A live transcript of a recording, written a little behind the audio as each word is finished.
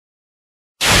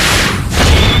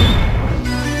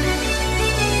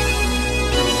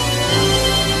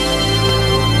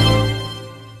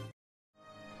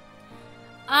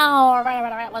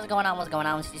going on? What's going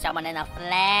on? Shijishoutmon in the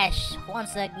flesh.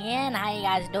 Once again, how you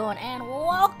guys doing? And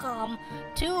welcome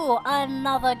to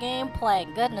another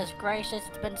gameplay. Goodness gracious,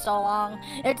 it's been so long.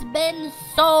 It's been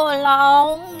so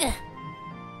long.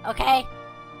 Okay.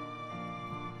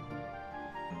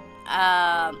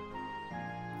 I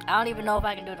don't even know if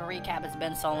I can do the recap. It's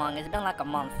been so long. It's been like a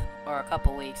month or a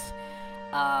couple weeks.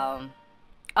 Oh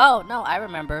no, I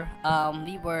remember.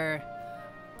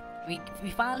 We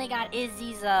finally got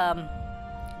Izzy's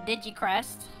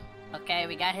Digicrest. Okay,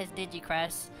 we got his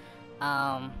Digicrest.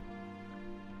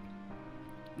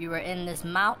 We were in this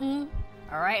mountain,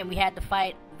 alright, and we had to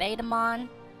fight Vtuber.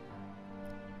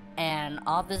 And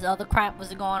all this other crap was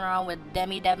going on with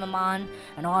Digimon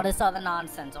and all this other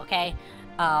nonsense, okay?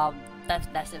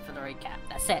 That's it for the recap.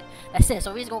 That's it.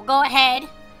 So we're just gonna go ahead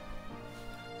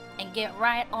and get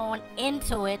right on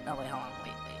into it. Oh wait, hold on.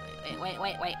 Wait.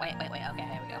 Okay,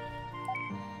 here we go.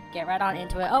 Get right on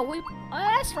into it. Oh,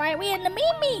 that's right. We in the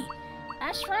Mimi.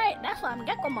 That's right. That's why I'm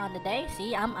Gekomon today.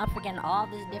 See, I'm forgetting all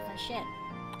this different shit.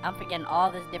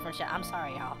 I'm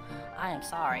sorry, y'all. I am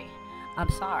sorry. I'm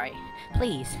sorry.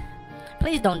 Please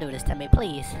don't do this to me,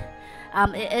 please.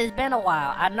 It's been a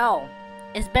while. I know.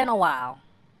 It's been a while.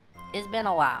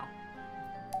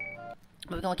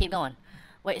 We're gonna keep going.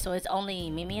 Wait, so it's only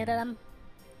Mimi of them?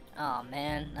 Oh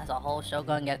man, that's a whole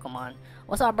Shogun Gekomon.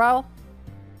 What's up, bro?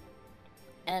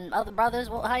 And other brothers,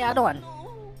 well, how y'all doing?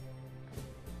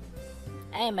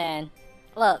 Hey man,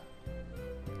 look.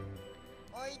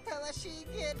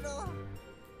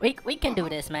 We can do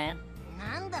this, man.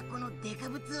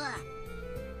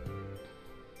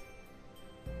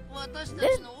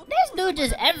 This dude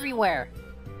just everywhere.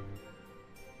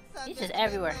 He's just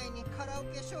everywhere.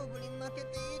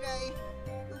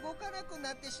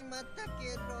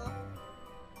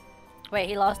 Wait,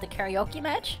 he lost the karaoke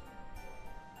match?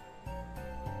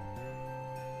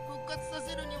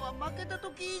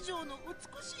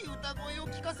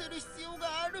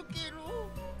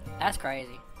 That's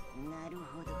crazy.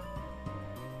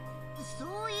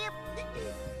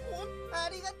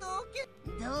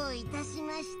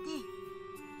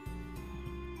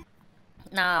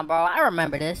 Nah, bro, I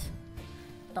remember this.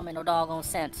 Don't make no doggone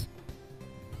sense.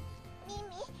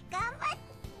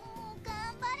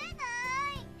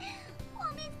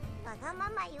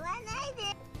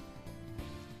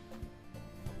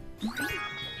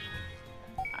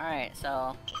 Alright,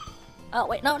 so... Oh,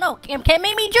 wait, no. Can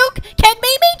Mimi juke? Can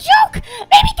Mimi juke?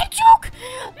 Mimi can juke!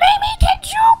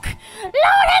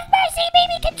 Lord have mercy,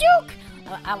 Mimi can juke!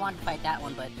 I wanted to fight that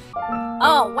one, but...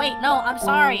 Oh, wait, no, I'm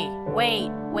sorry. Wait,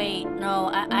 no,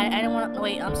 I didn't want to...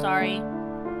 Wait, I'm sorry.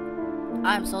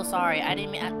 I'm so sorry. I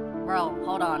didn't mean... Bro,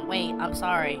 hold on. Wait, I'm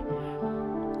sorry.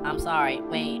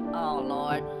 Wait, oh,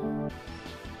 Lord.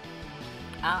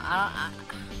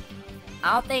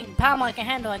 I don't think Palma can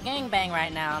handle a gangbang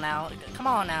right now. Come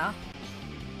on now.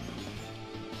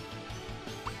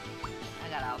 I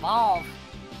gotta evolve.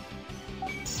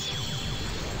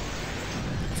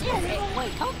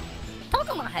 Wait,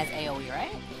 Pokemon has AoE,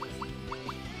 right?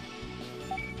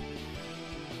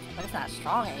 But it's not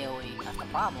strong AoE. That's the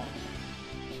problem.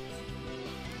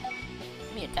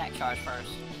 Let me attack charge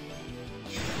first.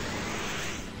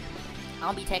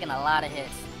 I'll be taking a lot of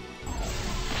hits.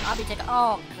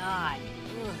 Oh god.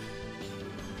 Ugh.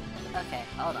 Okay,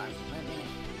 hold on.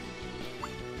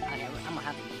 Okay, I'm gonna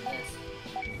have to use this.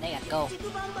 They gotta go.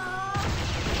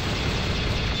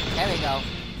 There we go.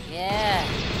 Yeah.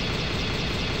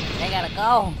 They gotta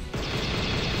go.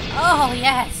 Oh,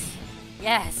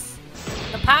 yes.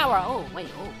 The power. Oh, wait.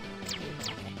 Oh.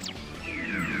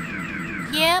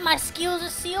 Okay. Yeah, my skills are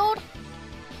sealed.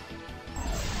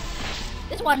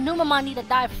 This is why Numamon need to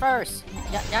die first.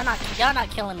 Y'all not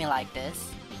killing me like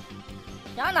this.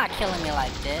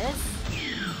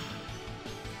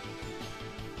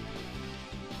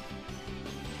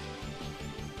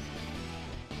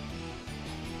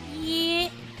 Yeah.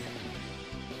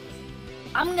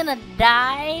 I'm gonna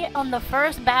die on the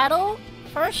first battle?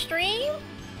 First stream?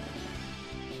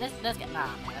 Nah,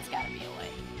 man, that's gotta be a way.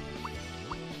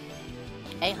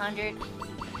 800?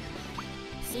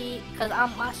 See, cause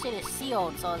my shit is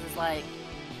sealed, so it's just like...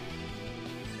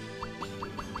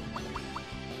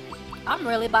 I'm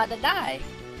really about to die.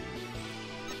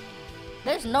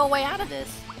 There's no way out of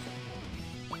this.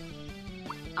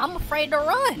 I'm afraid to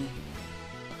run.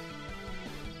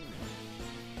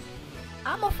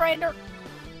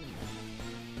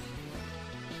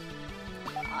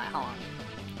 Alright, hold on.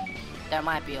 There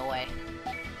might be a way.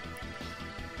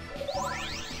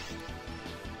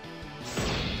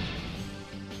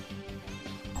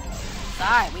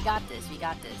 Alright, we got this.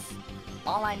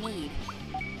 All I need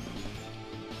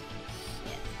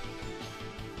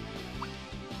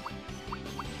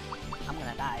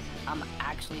die. I'm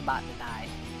actually about to die.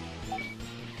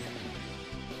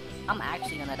 I'm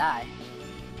actually gonna die.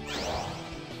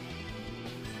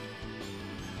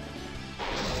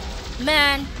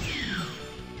 Man!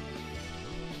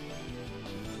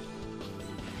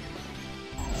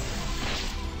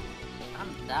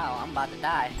 I'm about to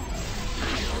die.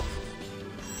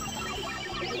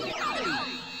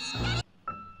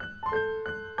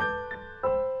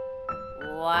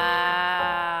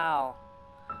 Wow.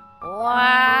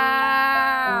 Wow.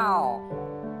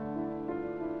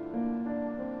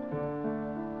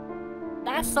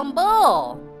 That's some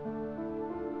bull.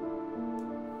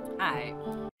 Alright.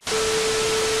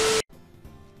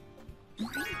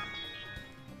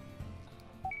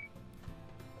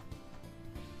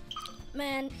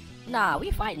 Man, nah,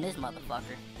 we fighting this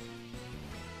motherfucker.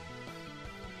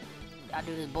 Y'all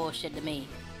do this bullshit to me.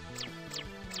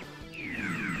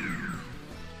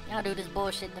 Y'all do this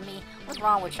bullshit to me. What's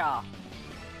wrong with y'all?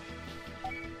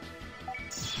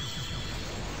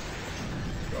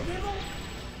 Get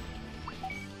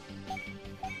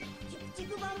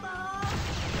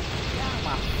out of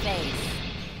my face.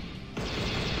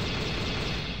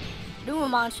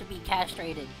 Digimon should be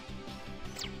castrated.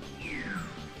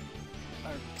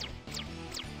 Or,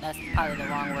 that's probably the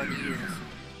wrong word to use.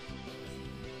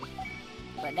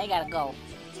 But they gotta go.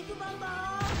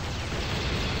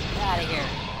 Get out of here.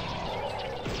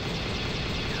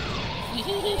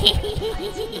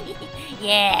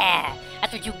 Yeah!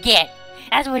 That's what you get!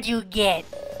 That's what you get!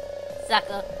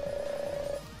 Sucker!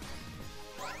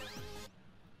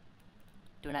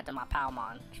 Doing that to my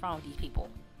Palmon. What's wrong with these people?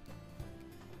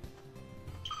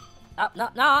 Oh, no,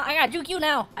 I got juke you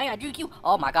now! I got juke you!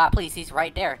 Oh my god, please, he's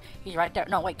right there. He's right there.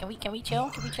 No, wait, can we chill?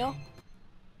 Can we chill?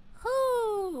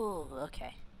 Whoo!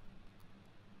 Okay.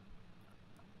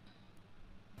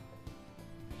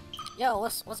 Yo,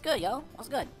 what's good, yo? What's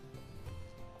good?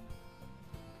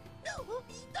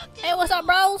 Hey, what's up,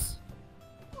 bros?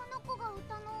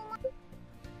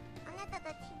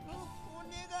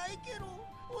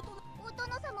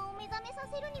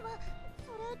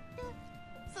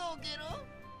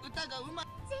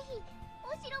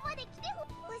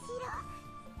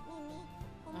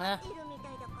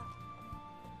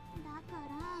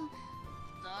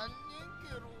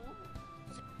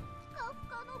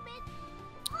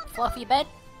 Fluffy bed?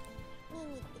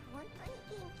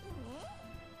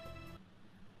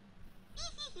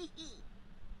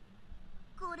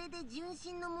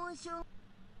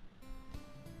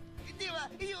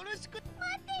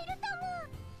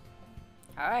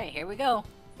 Alright, here we go.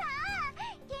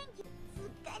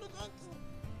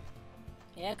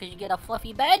 Yeah, cause you get a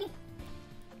fluffy bed?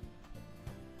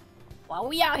 While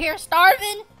we out here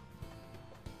starving?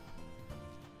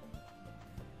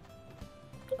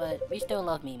 But we still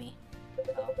love Mimi.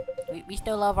 So, we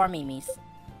still love our Mimis.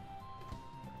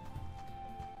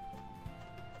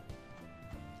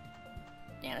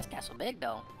 Damn, this castle big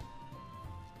though.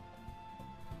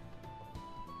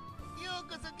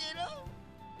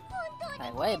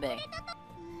 Like way big.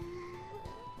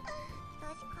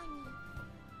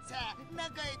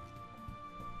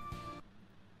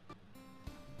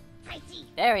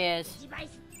 There he is.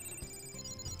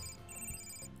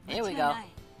 Here we go.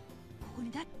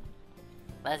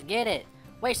 Let's get it.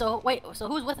 Wait, so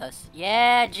who's with us?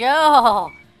 Yeah,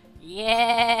 Joe.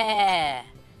 Yeah.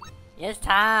 It's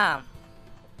time.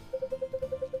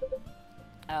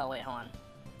 Oh wait, hold on.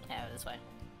 Yeah, this way.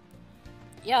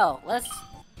 Yo, let's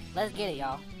get it,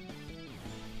 y'all.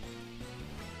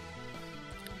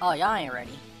 Oh, y'all ain't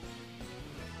ready.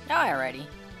 Y'all ain't ready.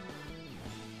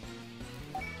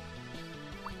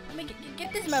 Let me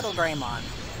get this Metal Greymon.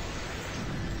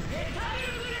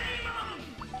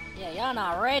 Yeah, y'all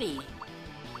not ready.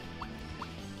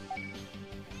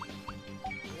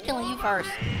 Killing you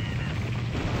first.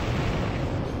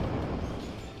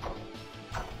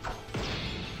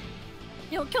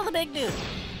 Yo, kill the big dude.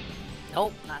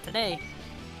 Nope, not today.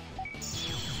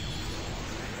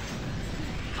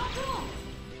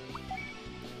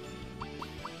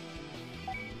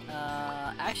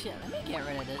 Actually, let me get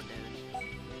rid of this dude.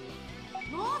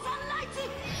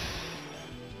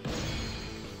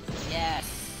 Yes.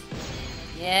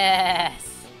 Yes.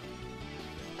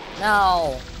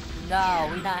 No. No,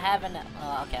 we not having that.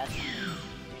 Okay.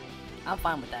 I'm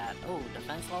fine with that. Oh,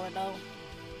 defense lower though?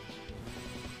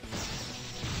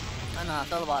 I don't know how I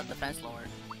feel about defense lower.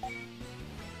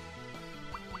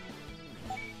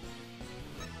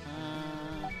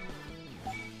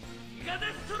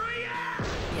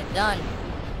 Get done.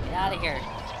 Get out of here.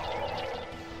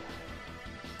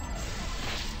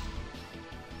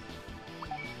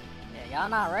 Yeah, Y'all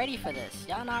not ready for this.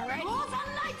 Y'all not ready.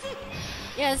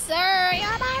 Yes, sir.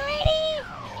 Y'all not ready.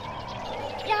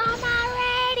 Y'all not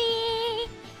ready.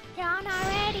 Y'all not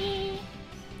ready.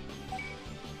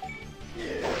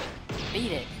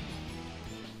 Beat it.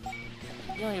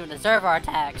 You don't even deserve our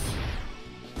attacks.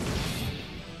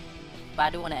 But I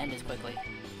do want to end this quickly.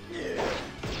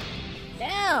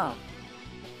 Damn.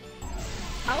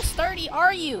 How sturdy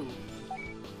are you?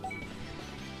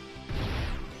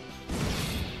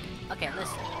 Okay,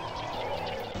 listen.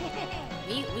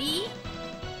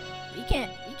 We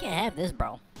can't have this,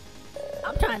 bro.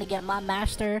 I'm trying to get my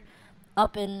master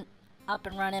up and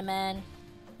running, man.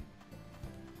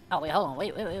 Oh wait, hold on.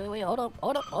 Wait, hold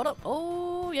up.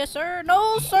 Oh, yes sir.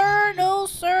 No sir, no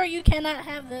sir. You cannot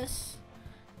have this.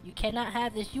 You cannot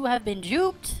have this. You have been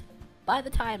juked by the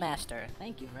Time Master.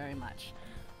 Thank you very much.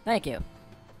 Thank you.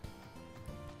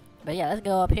 But yeah, let's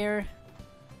go up here.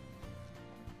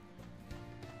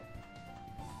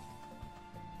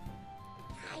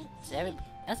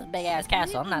 That's a big ass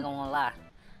castle. I'm not gonna lie.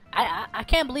 I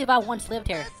can't believe I once lived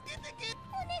here.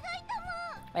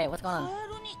 Wait, what's going on?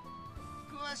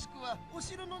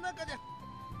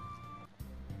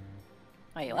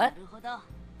 Wait, what?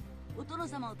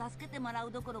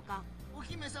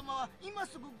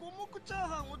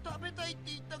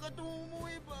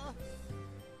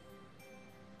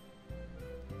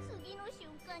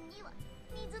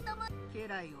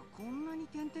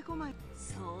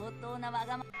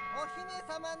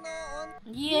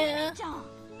 Yeah.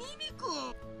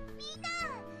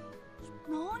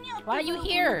 Why are you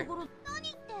here?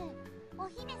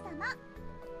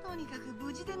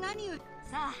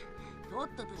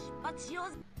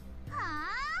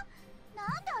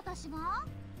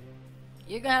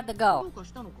 You're gonna have to go.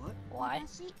 Why?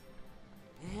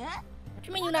 What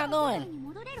you mean you're not going?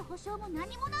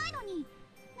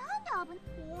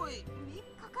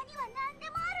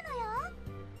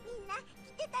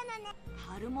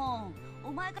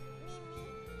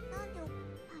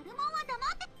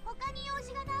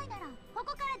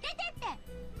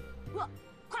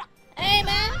 Hey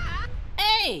man!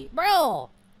 Hey, bro!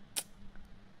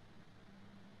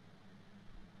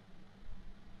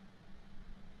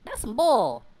 That's some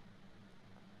bull.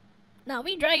 No,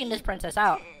 we dragging this princess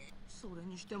out.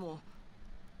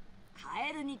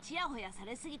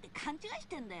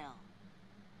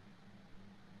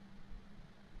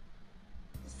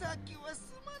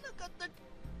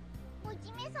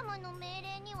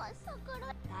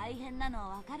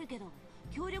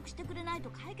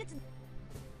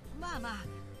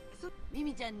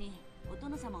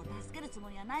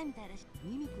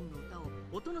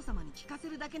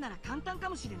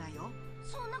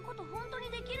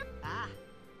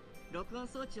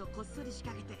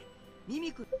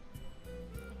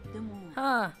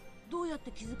 Huh.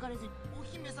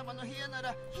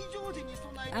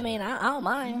 I mean, I don't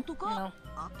mind, you know.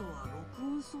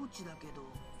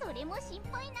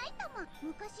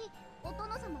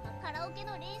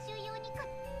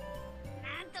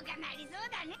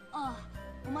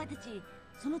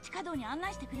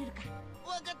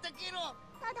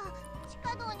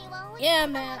 Yeah,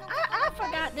 man, I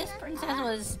forgot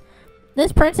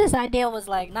this princess idea was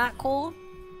like not cool.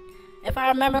 If I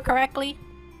remember correctly,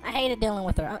 I hated dealing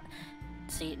with her.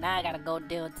 See, now I gotta go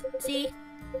deal with. See.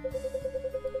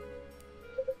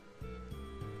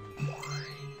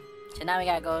 So now we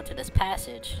gotta go to this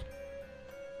passage.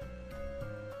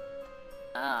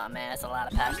 Oh man, that's a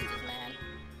lot of passages, man.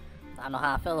 I don't know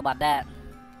how I feel about that.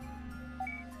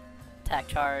 Attack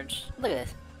charge. Look at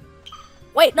this.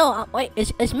 Wait, no, wait,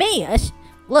 it's me.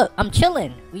 Look, I'm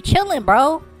chilling. We chilling,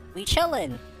 bro. We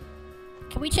chilling.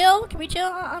 Can we chill? Can we chill?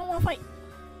 I don't want to fight.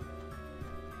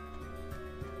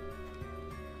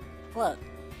 Look,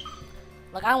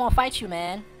 I don't want to fight you,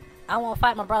 man. I don't want to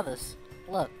fight my brothers.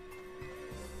 Look,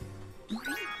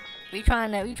 we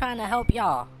trying to help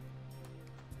y'all.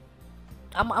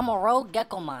 I'm a rogue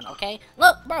Gekomon, okay?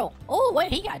 Look, bro. Oh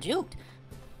wait, he got juked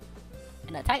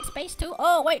in a tight space too.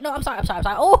 Oh wait, no, I'm sorry.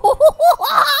 Oh,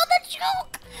 the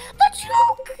juke.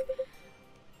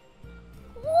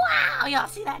 Wow, y'all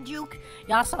see that juke?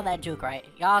 Y'all saw that juke, right?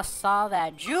 Y'all saw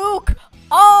that juke.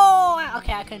 Oh,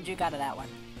 okay, I couldn't juke out of that one.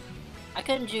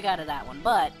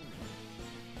 But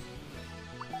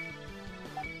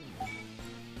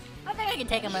I think I can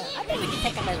take him. I think we can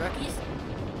take him as rookies.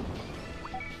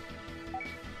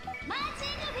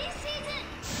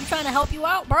 I'm trying to help you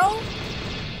out, bro.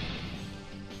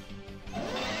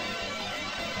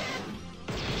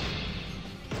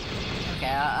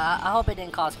 Okay, I hope it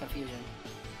didn't cause confusion.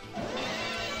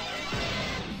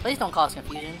 Please don't cause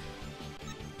confusion.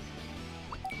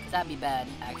 'Cause that'd be bad,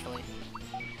 actually.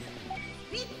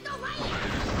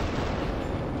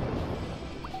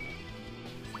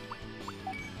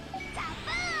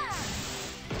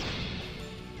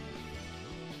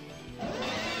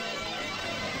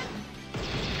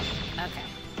 Okay.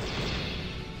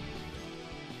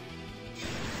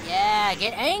 Yeah,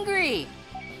 get angry!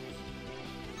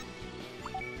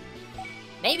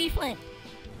 Baby Flint!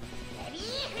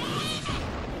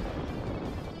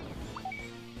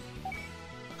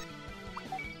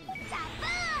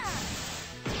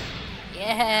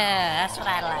 Yeah, that's what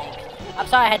I like. I'm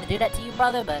sorry I had to do that to you,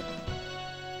 brother, but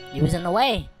you was in the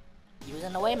way. You was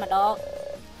in the way, my dog.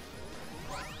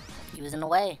 You was in the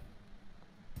way.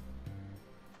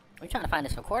 We're trying to find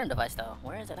this recording device, though.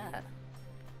 Where is it at?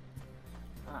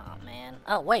 Oh, man.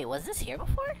 Oh, wait, was this here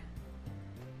before?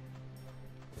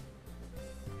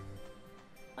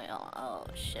 Wait, oh,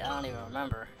 shit, I don't even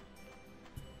remember.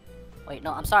 Wait,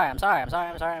 no, I'm sorry.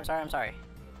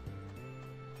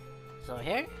 So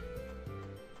here?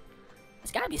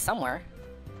 It's gotta be somewhere.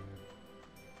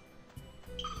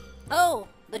 Oh,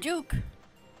 the juke.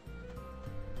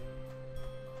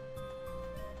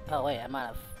 Oh, wait, I might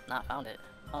have not found it.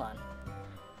 Hold on.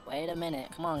 Wait a minute.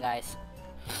 Come on, guys.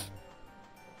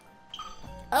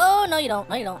 Oh, no, you don't.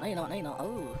 No, you don't. No, you don't. No, you don't.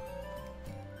 Oh.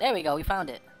 There we go. We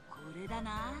found it.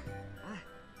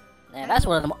 Man, that's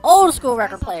one of them old school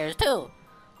record players, too.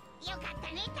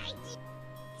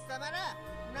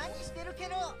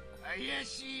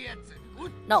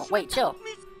 No, wait, chill.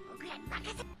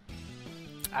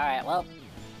 Alright, well.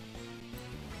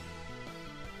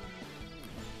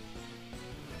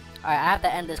 Alright, I have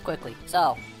to end this quickly.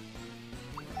 So,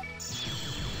 this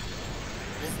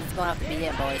is gonna have to be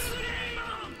it, boys.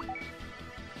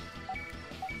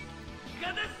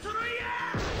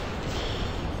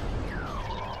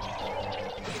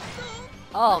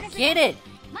 Oh, get it!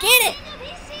 Get it!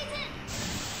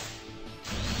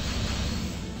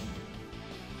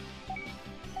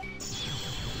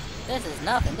 This is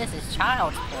nothing. This is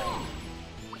child's play.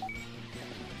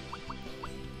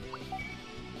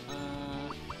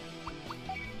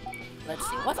 Let's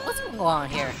see. What's going on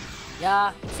here?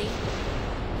 Yeah, see?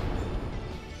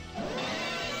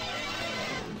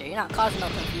 Yeah, you're not causing no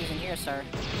confusion here, sir.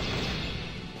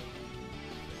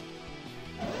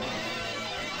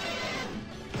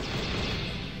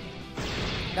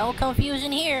 No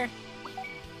confusion here.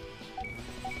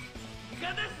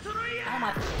 Oh,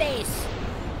 my face.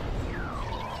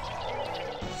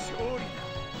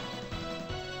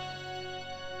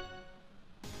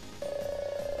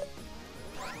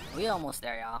 We almost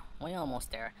there, y'all. We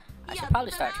almost there. I should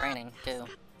probably start training, too.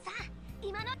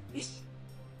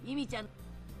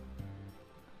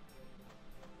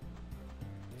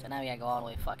 So now we gotta go all the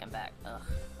way fucking back. Ugh.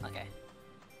 Okay.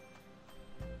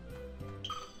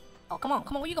 Oh, come on,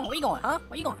 where you going? Where you going, huh?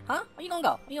 Where you going, huh? Where you gonna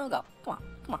go? Where you gonna go?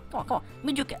 Come on. Let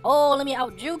me juke it. Oh, let me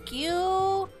out juke you.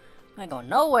 You ain't going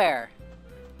nowhere.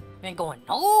 You ain't going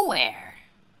nowhere.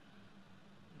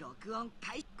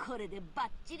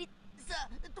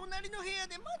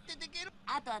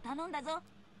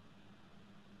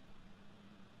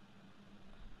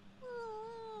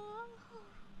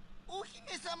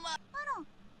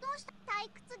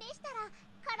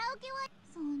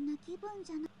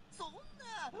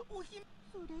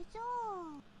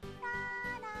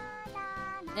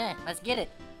 Yeah, let's get it.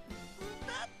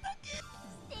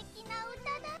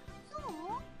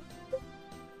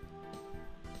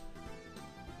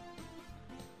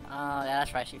 Oh, yeah,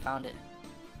 that's right, she found it.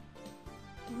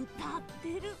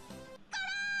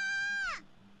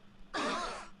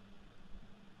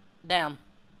 Damn.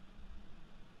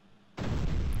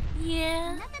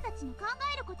 Yeah.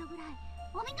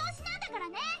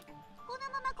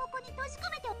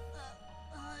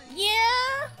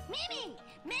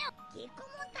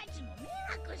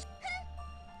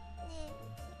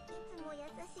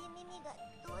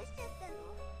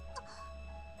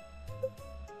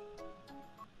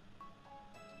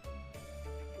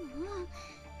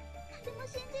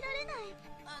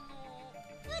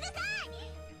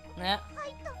 Yeah.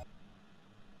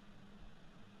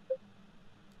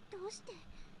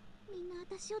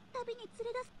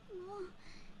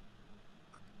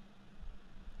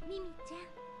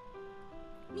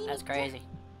 Yeah. That's crazy.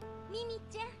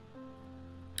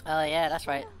 Oh yeah, that's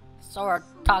right. Sora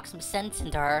talked some sense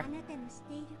into her.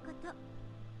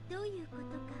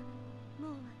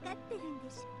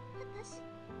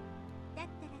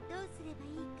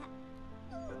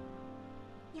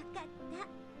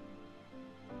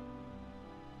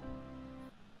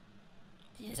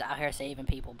 She's out here saving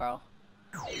people, bro.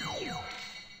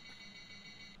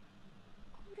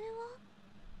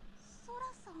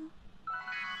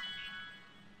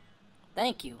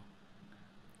 Thank you.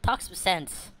 Talk some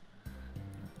sense.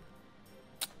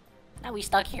 Now we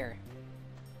stuck here.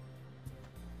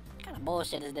 What kind of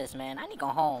bullshit is this, man? I need to go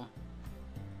home.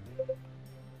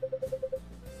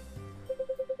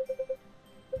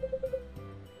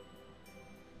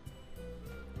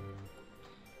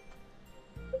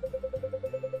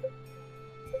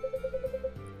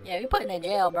 Yeah, we put in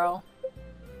jail, bro.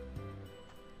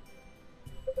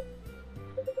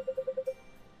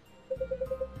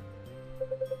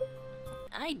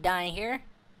 I ain't dying here.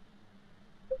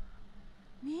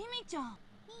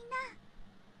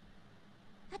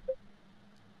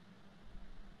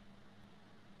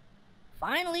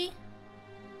 Finally.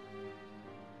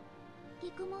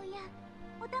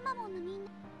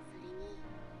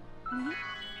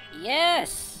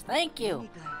 Yes, thank you.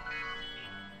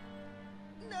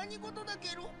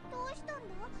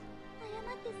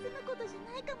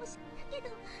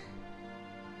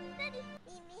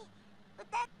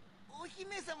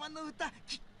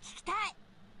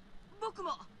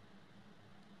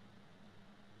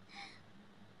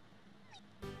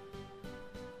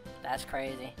 That's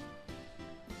crazy.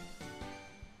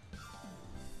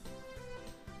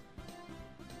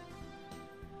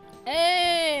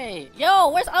 Hey! Yo,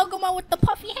 where's Agumon with the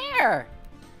puffy hair?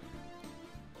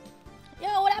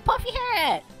 Yo, where that puffy hair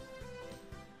at?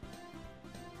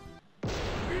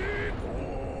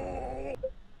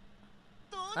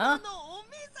 Huh?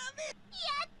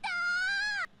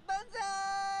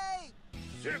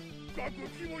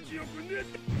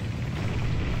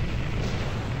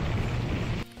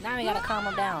 Now we gotta calm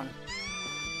him down.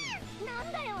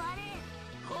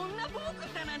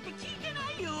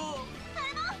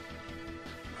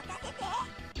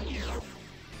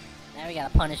 Now we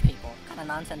gotta punish people. What kind of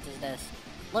nonsense is this?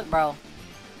 Look, bro.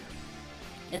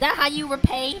 Is that how you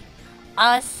repay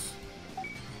us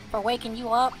for waking you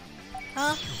up?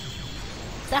 Huh?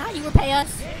 Is that how you repay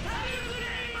us?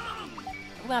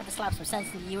 We're gonna have to slap some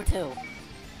sense into you, too.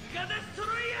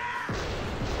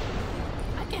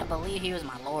 I can't believe he was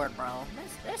my lord, bro.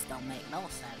 This don't make no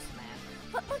sense, man.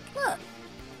 Look.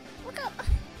 Look up.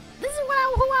 This is who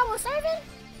I was serving?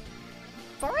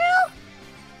 For real?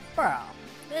 Bro.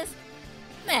 This...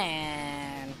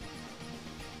 Man.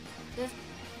 This...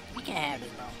 We can't have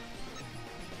this, bro.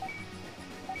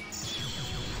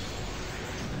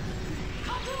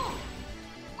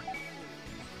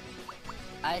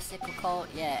 Icicle Colt?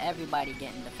 Yeah, everybody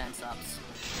getting defense ups.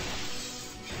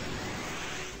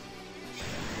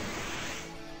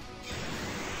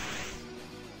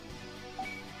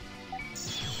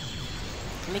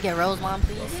 Can we get Rosemon,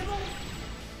 please?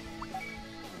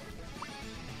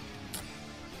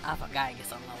 I forgot to get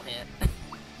some low hit.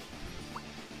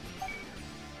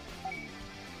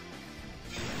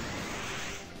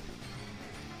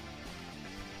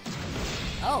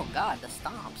 Oh god, the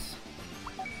stomps.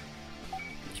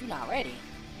 But you're not ready.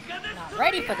 You're not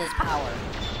ready for this power.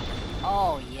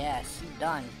 Oh yes, you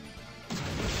done.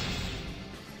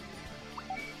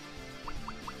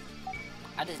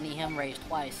 I just need him raised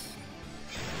twice.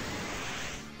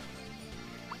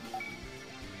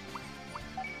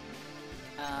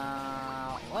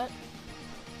 What?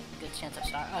 Good chance of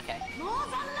start. Okay.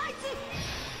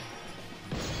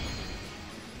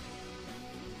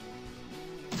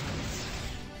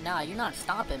 Nah, you're not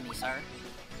stopping me, sir.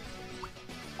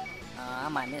 I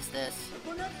might miss this.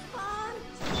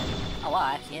 Oh wow,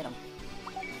 I actually hit him.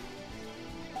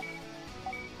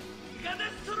 Yeah,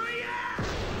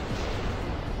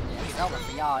 it's over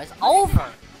for y'all. It's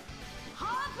over!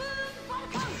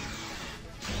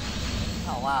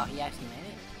 Oh wow, he actually made it.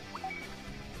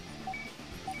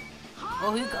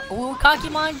 Will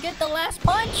Kakimon get the last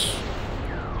punch?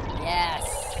 Yes!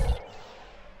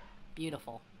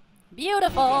 Beautiful.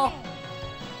 Beautiful!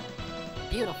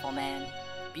 Beautiful, man.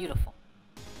 Beautiful.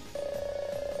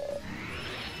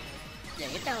 Yeah,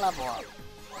 get that level up.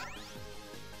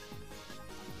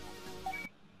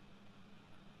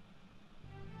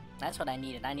 That's what I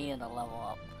needed. I needed a level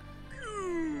up.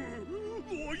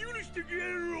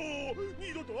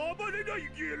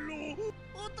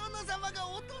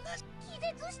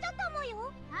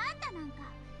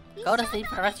 Go to sleep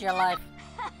for the rest of your life.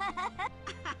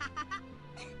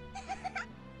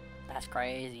 That's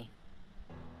crazy.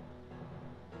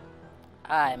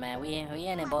 Alright, man, we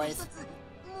in it, boys.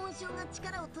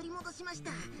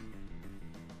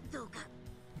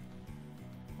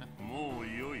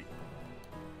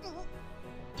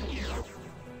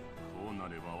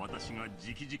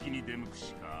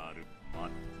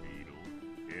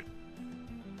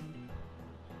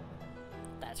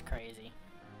 That's crazy.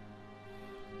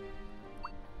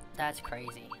 That's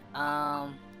crazy.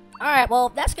 Alright, well,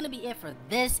 that's gonna be it for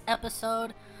this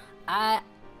episode.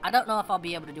 I don't know if I'll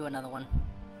be able to do another one.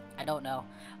 I don't know.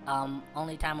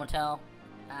 Only time will tell.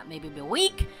 Maybe it'll be a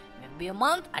week, maybe it'll be a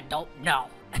month. I don't know.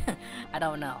 I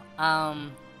don't know.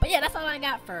 But yeah, that's all I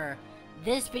got for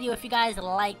this video. If you guys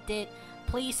liked it,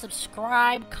 please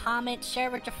subscribe, comment,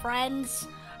 share with your friends.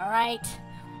 Alright?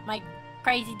 My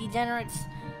crazy degenerates.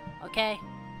 Okay?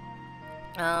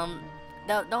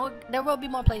 There will be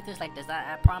more playthroughs like this.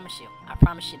 I promise you. I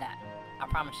promise you that. I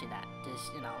promise you that.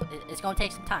 Just, you know, it's gonna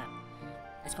take some time.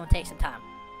 It's gonna take some time.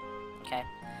 Okay?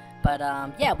 But,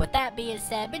 yeah, with that being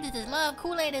said, bitches is love,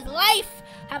 Kool-Aid is life.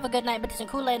 Have a good night, bitches and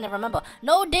Kool-Aid, and remember,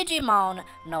 no Digimon,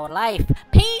 no life.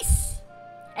 Peace,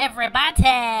 everybody.